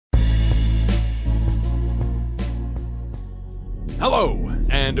Hello,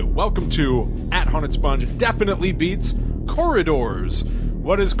 and welcome to At Haunted Sponge Definitely Beats Corridors.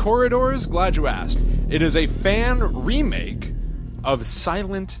 What is Corridors? Glad you asked. It is a fan remake of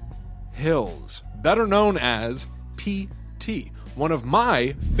Silent Hills, better known as PT, one of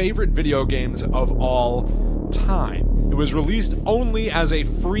my favorite video games of all time. It was released only as a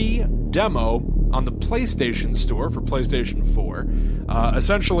free demo on the PlayStation Store for PlayStation 4.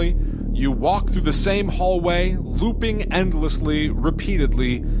 Essentially, you walk through the same hallway, looping endlessly,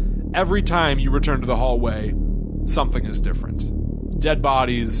 repeatedly. Every time you return to the hallway, something is different. Dead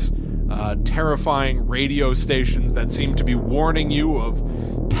bodies, terrifying radio stations that seem to be warning you of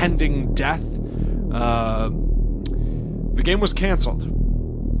pending death. The game was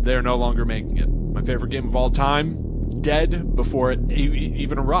canceled. They're no longer making it. My favorite game of all time, dead before it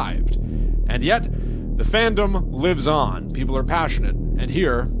even arrived. And yet, the fandom lives on. People are passionate. And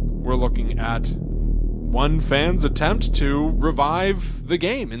here, we're looking at one fan's attempt to revive the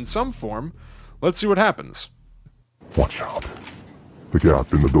game in some form. Let's see what happens. Watch out. The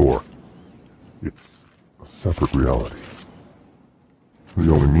gap in the door. It's a separate reality.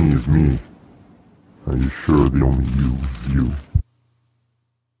 The only me is me. Are you sure the only you is you?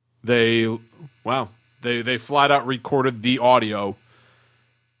 They flat out recorded the audio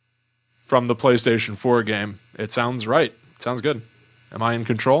from the PlayStation 4 game. It sounds right. It sounds good. Am I in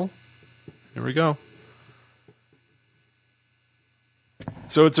control? Here we go.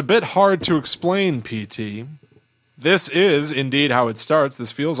 So it's a bit hard to explain, PT. This is indeed how it starts.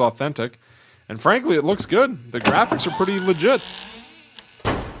 This feels authentic. And frankly, it looks good. The graphics are pretty legit.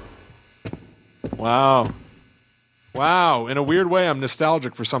 Wow. Wow. In a weird way, I'm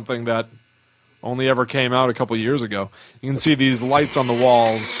nostalgic for something that only ever came out a couple years ago. You can see these lights on the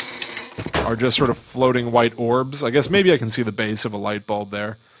walls are just sort of floating white orbs. I guess maybe I can see the base of a light bulb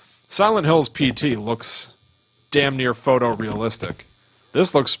there. Silent Hills PT looks damn near photorealistic.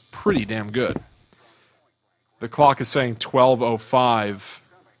 This looks pretty damn good. The clock is saying 12:05.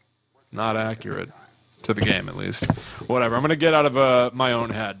 Not accurate. To the game, at least. Whatever. I'm going to get out of my own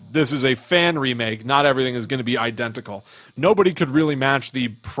head. This is a fan remake. Not everything is going to be identical. Nobody could really match the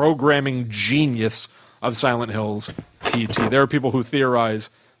programming genius of Silent Hills PT. There are people who theorize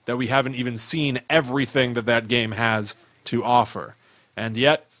that we haven't even seen everything that game has to offer. And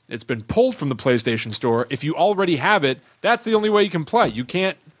yet, it's been pulled from the PlayStation Store. If you already have it, that's the only way you can play. You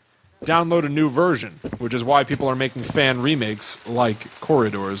can't download a new version, which is why people are making fan remakes like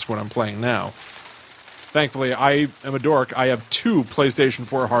Corridors, what I'm playing now. Thankfully, I am a dork. I have 2 PlayStation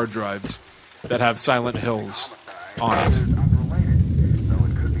 4 hard drives that have Silent Hills on it.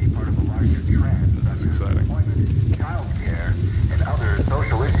 This is exciting. Childcare and other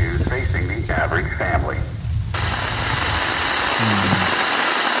social issues facing the average family.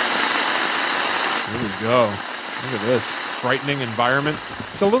 Here we go. Look at this frightening environment.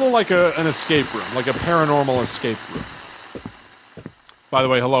 It's a little like an escape room, like a paranormal escape room. By the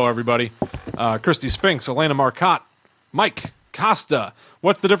way, hello, everybody. Christy Spinks, Elena Marcotte, Mike Costa.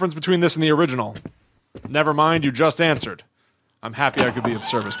 What's the difference between this and the original? Never mind, you just answered. I'm happy I could be of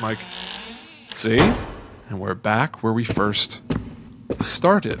service, Mike. See? And we're back where we first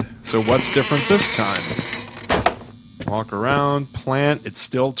started. So what's different this time? Walk around, plant. It's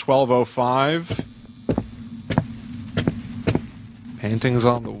still 12:05. Paintings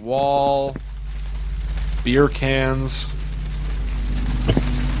on the wall. Beer cans.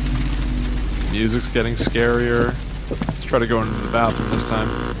 Music's getting scarier. Let's try to go into the bathroom this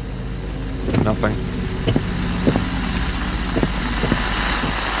time. Nothing.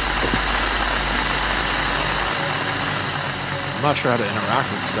 I'm not sure how to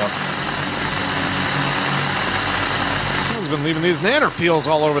interact with stuff. Someone's been leaving these nanner peels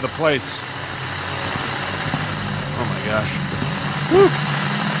all over the place. Oh my gosh. Woo!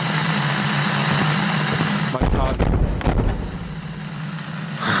 My God.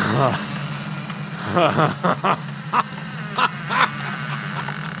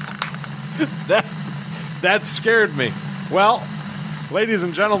 That scared me. Well, ladies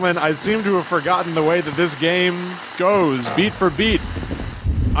and gentlemen, I seem to have forgotten the way that this game goes, beat for beat.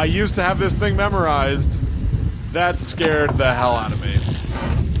 I used to have this thing memorized. That scared the hell out of me.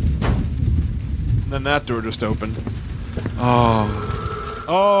 And then that door just opened.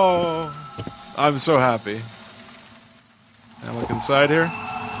 Oh, I'm so happy. Can I look inside here?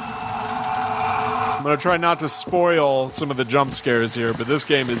 I'm going to try not to spoil some of the jump scares here, but this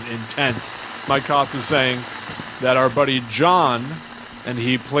game is intense. Mike Costa is saying that our buddy John, and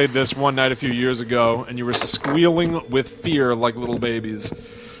he played this one night a few years ago, and you were squealing with fear like little babies.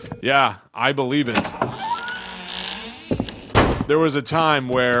 Yeah, I believe it. There was a time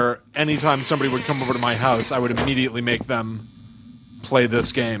where anytime somebody would come over to my house, I would immediately make them play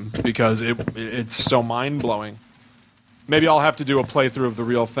this game because it's so mind-blowing. Maybe I'll have to do a playthrough of the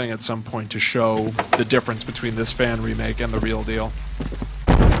real thing at some point to show the difference between this fan remake and the real deal.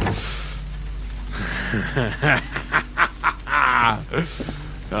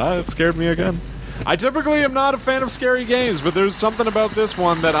 It scared me again. I typically am not a fan of scary games, but there's something about this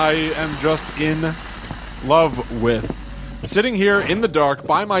one that I am just in love with. Sitting here in the dark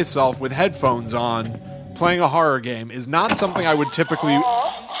by myself with headphones on, playing a horror game is not something I would typically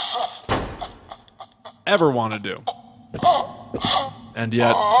ever want to do. And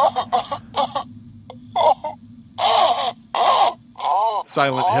yet,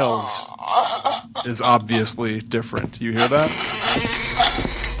 Silent Hills is obviously different. You hear that?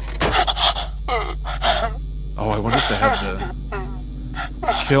 Oh, I wonder if they have the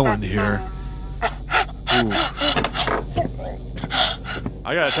kill in here. Ooh.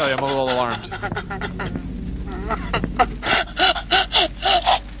 I gotta tell you, I'm a little alarmed.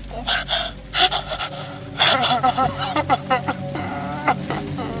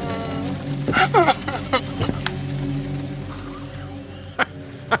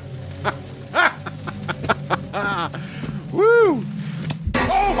 Woo!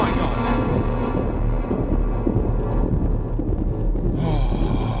 Oh my god!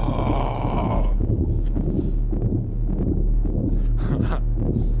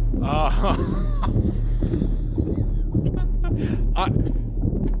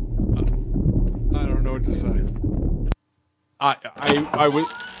 I don't know what to say. I was.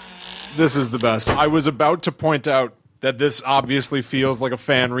 This is the best. I was about to point out that this obviously feels like a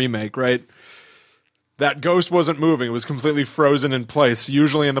fan remake, right? That ghost wasn't moving. It was completely frozen in place.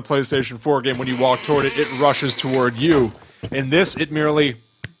 Usually in the PlayStation 4 game, when you walk toward it, it rushes toward you. In this, it merely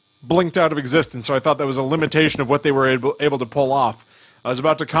blinked out of existence, so I thought that was a limitation of what they were able to pull off. I was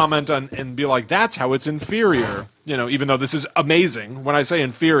about to comment on and be like, that's how it's inferior. You know, even though this is amazing. When I say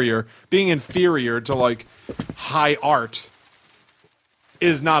inferior, being inferior to, like, high art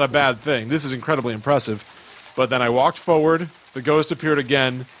is not a bad thing. This is incredibly impressive. But then I walked forward, the ghost appeared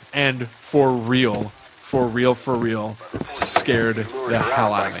again, and for real, scared the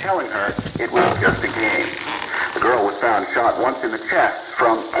hell out of me. Telling her it was just a game. The girl was found shot once in the chest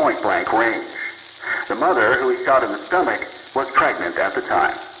from point-blank range. The mother, who he shot in the stomach, was pregnant at the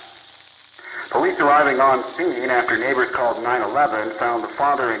time. Police arriving on scene after neighbors called 911 found the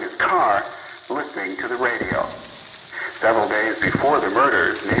father in his car listening to the radio. Several days before the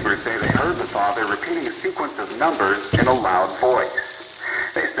murders, neighbors say they heard the father repeating a sequence of numbers in a loud voice.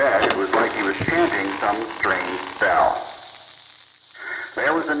 They said it was like he was chanting some strange spell.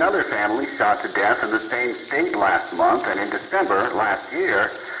 There was another family shot to death in the same state last month, and in December last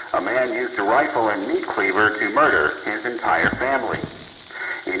year, a man used a rifle and meat cleaver to murder his entire family.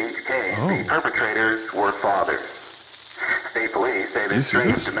 In each case, the perpetrators were fathers. State police say this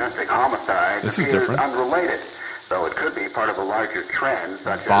string of domestic homicides appears unrelated, though it could be part of a larger trend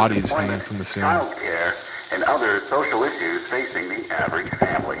such bodies as hanging from the ceiling, child care, and other social issues facing the average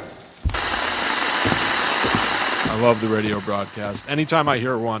family. I love the radio broadcast. Anytime I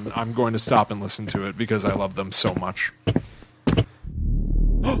hear one, I'm going to stop and listen to it because I love them so much.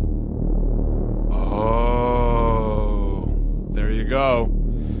 Oh, there you go.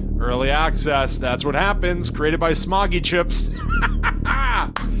 Early access, that's what happens. Created by Smoggy Chips.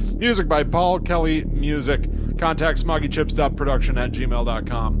 Music by Paul Kelly Music. Contact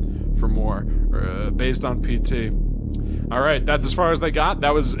smoggychips.production@gmail.com for more. Based on PT. Alright, that's as far as they got.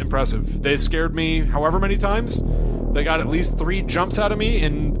 That was impressive. They scared me however many times. They got at least 3 jumps out of me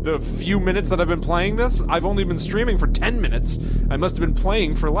in the few minutes that I've been playing this. I've only been streaming for 10 minutes. I must have been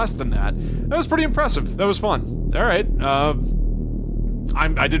playing for less than that. That was pretty impressive. That was fun. Alright,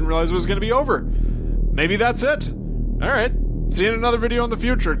 I didn't realize it was going to be over. Maybe that's it. Alright. See you in another video in the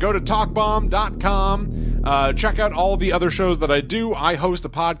future. Go to talkbomb.com. Check out all the other shows that I do. I host a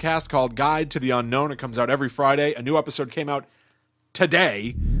podcast called Guide to the Unknown. It comes out every Friday. A new episode came out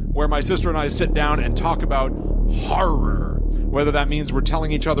today where my sister and I sit down and talk about horror. Whether that means we're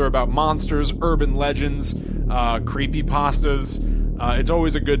telling each other about monsters, urban legends, creepypastas. It's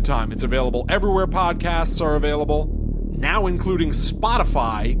always a good time. It's available everywhere podcasts are available. Now including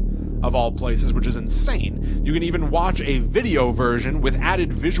Spotify, of all places, which is insane. You can even watch a video version with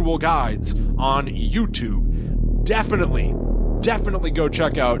added visual guides on YouTube. Definitely go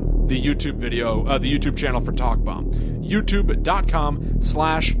check out the YouTube video, the YouTube channel for TalkBomb.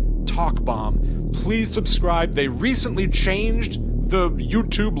 YouTube.com/TalkBomb. Please subscribe. They recently changed the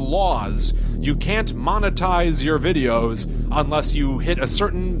YouTube laws. You can't monetize your videos unless you hit a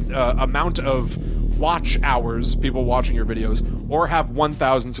certain amount of watch hours, people watching your videos, or have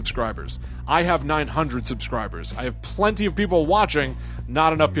 1,000 subscribers. I have 900 subscribers. I have plenty of people watching,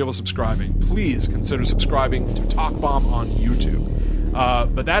 not enough people subscribing. Please consider subscribing to Talk Bomb on YouTube.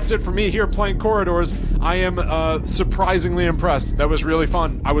 But that's it for me here playing Corridors. I am surprisingly impressed. That was really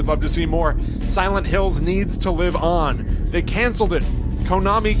fun. I would love to see more. Silent Hills needs to live on. They canceled it.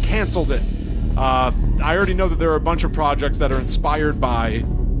 Konami canceled it. I already know that there are a bunch of projects that are inspired by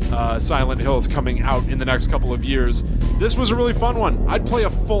Silent Hills coming out in the next couple of years. This was a really fun one. I'd play a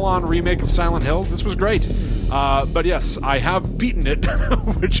full-on remake of Silent Hills. This was great. But yes, I have beaten it,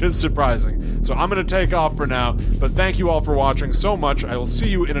 which is surprising. So I'm going to take off for now, but thank you all for watching so much. I will see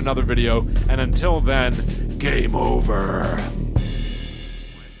you in another video, and until then, game over.